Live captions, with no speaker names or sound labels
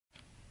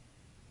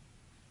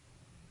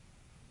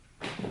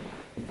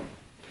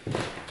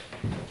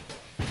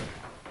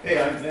Hey,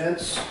 I'm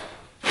Vince,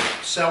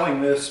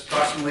 selling this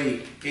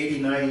approximately 80,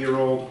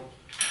 90-year-old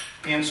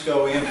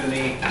Ansco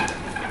Infinity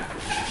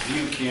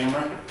view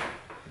camera.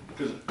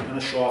 I'm going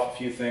to show off a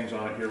few things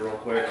on it here real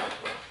quick. In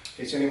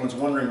case anyone's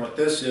wondering what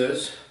this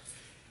is,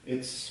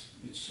 it's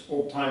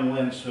old-time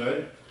lens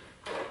hood.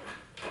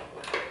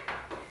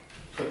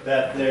 Put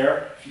that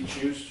there if you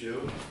choose to.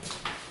 You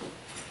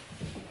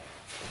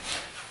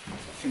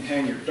can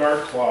hang your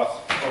dark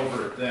cloth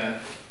over it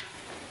then.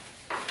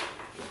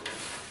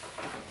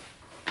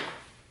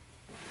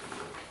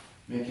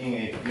 Making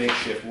a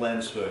makeshift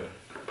lens hood.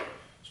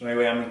 So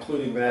anyway, I'm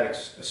including that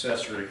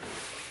accessory.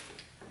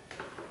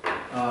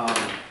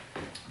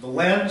 The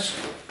lens,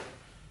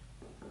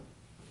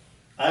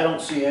 I don't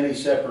see any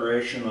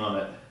separation on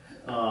it.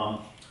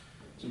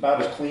 It's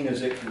about as clean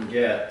as it can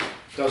get.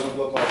 Doesn't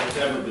look like it's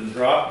ever been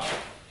dropped.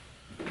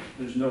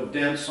 There's no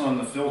dents on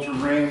the filter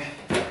ring.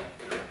 You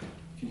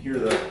can hear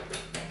the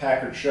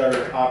Packard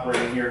shutter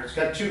operating here. It's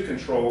got two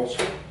controls.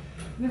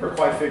 Never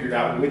quite figured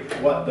out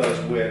what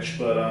does which,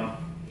 but of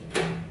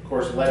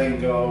course letting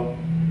go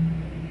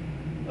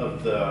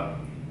of the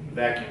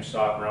vacuum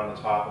stopper on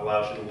the top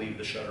allows you to leave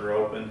the shutter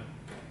open.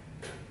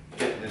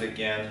 Hitting it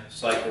again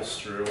cycles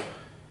through.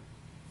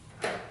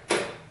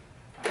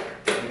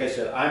 Like I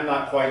said, I'm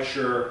not quite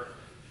sure.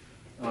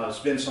 It's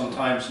been some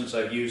time since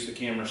I've used the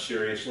camera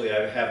seriously.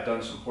 I have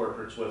done some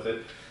portraits with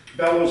it.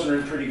 Bellows are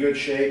in pretty good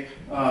shape.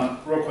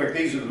 Real quick,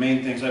 these are the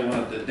main things I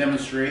wanted to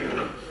demonstrate.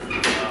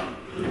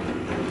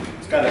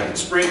 It's got a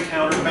spring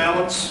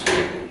counterbalance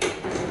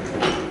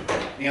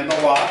and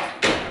the lock.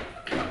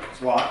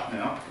 It's locked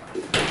now.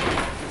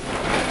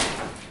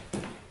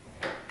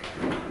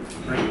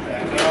 Bring it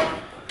back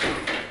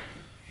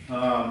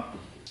up.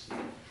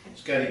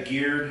 It's got a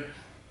geared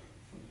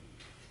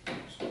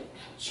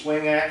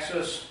swing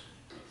axis,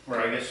 or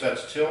I guess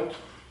that's tilt,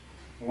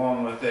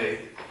 along with a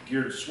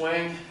geared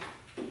swing.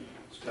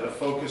 It's got a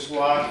focus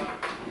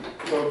lock,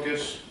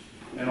 focus,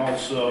 and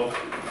also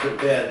the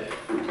bed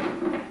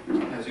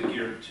has a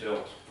geared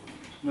tilt.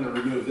 I'm going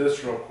to remove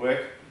this real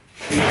quick.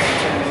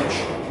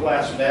 10-inch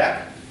glass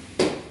back.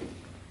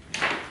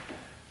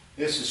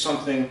 This is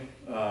something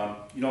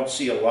you don't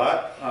see a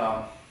lot.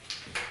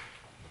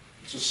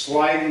 It's a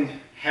sliding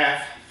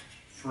half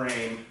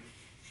frame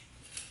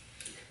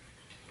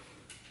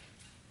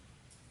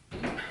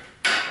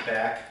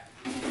back.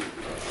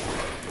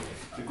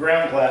 The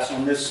ground glass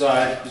on this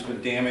side has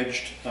been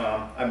damaged.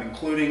 I'm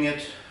including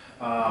it.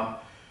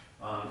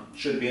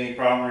 Shouldn't be any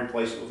problem.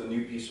 Replace it with a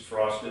new piece of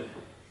frosted.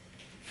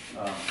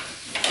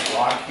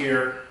 Lock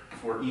here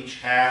for each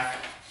half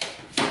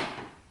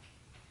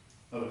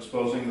of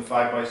exposing the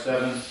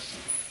 5x7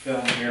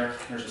 film here.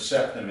 There's a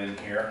septum in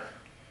here.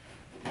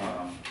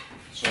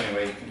 So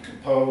anyway, you can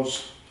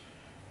compose,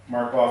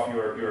 mark off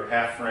your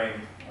half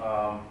frame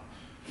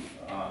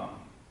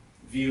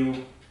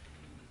view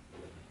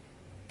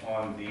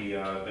on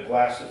the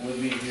glass that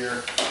would be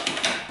here.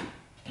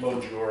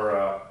 Load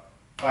your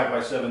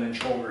 5x7-inch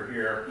holder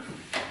here,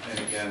 and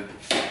again,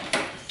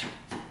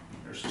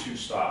 there's two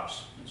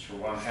stops. It's for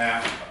one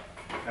half,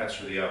 that's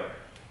for the other.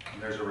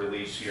 And there's a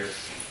release here.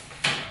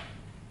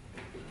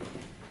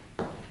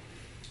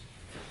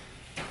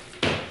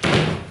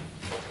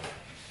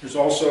 There's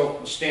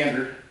also a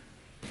standard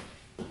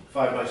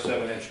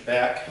 5x7-inch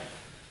back.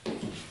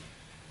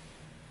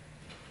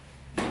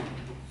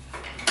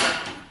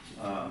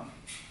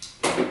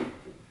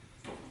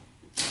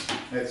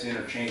 That's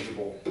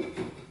interchangeable,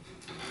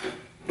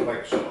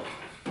 like so.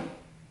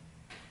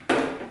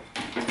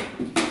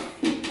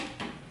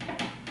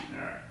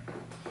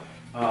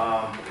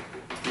 About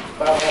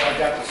all I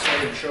got to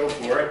say and show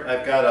for it.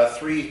 I've got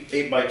 3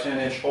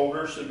 8x10-inch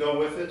holders that go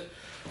with it.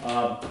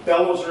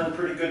 Bellows are in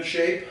pretty good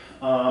shape.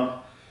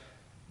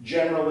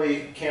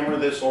 Generally, camera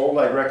this old,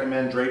 I'd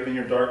recommend draping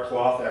your dark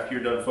cloth after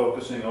you're done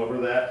focusing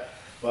over that.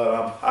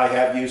 But I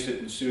have used it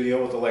in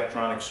studio with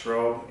electronic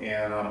strobe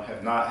and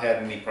have not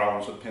had any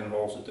problems with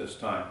pinholes at this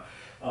time.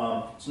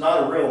 It's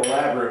not a real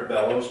elaborate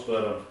bellows,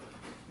 but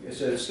like I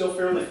said, it's still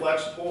fairly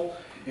flexible,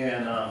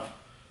 and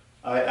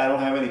I don't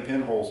have any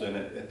pinholes in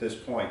it at this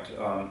point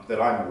that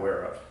I'm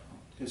aware of.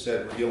 Like I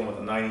said, we're dealing with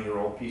a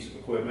 90-year-old piece of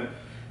equipment,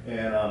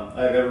 and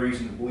I have every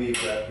reason to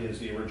believe that is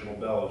the original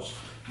bellows.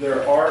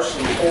 There are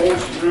some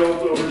holes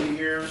drilled over the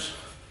years,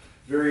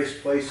 various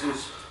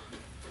places.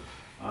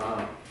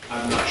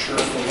 I'm not sure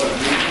for what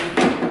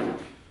reason.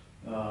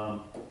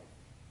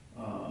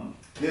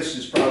 This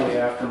is probably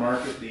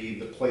aftermarket,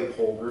 the plate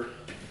holder.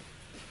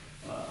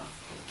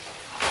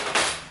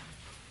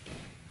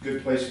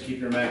 Good place to keep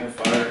your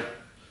magnifier,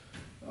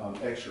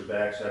 extra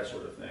backs, that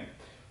sort of thing.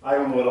 I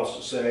don't know what else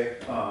to say.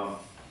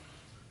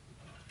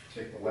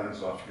 Take the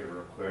lens off here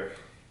real quick.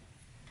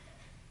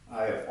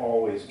 I have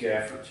always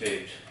gaffer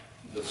taped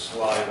the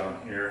slide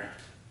on here.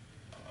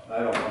 I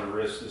don't want to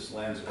risk this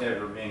lens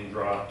ever being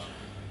dropped.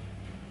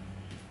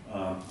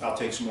 I'll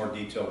take some more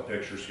detailed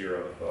pictures here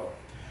of it though.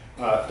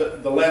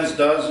 The lens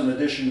does, in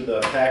addition to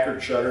the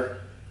Packard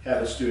shutter,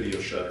 have a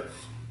studio shutter,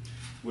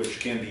 which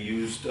can be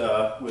used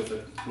with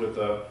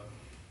a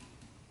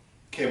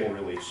cable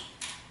release.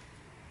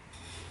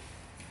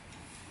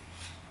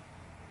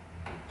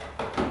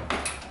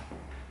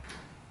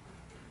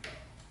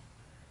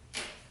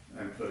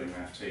 putting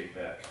that tape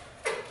back.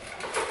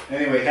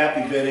 Anyway,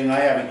 happy bidding. I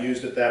haven't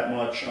used it that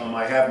much.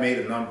 I have made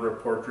a number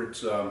of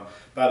portraits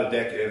about a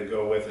decade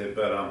ago with it,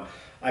 but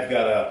I've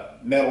got a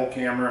metal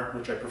camera,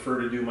 which I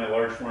prefer to do my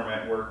large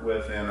format work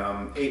with, and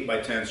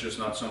 8x10 is just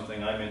not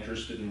something I'm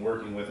interested in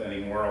working with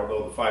anymore,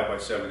 although the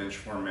 5x7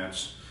 inch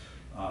formats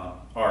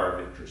are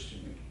of interest to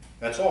me.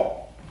 That's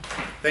all.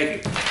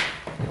 Thank you.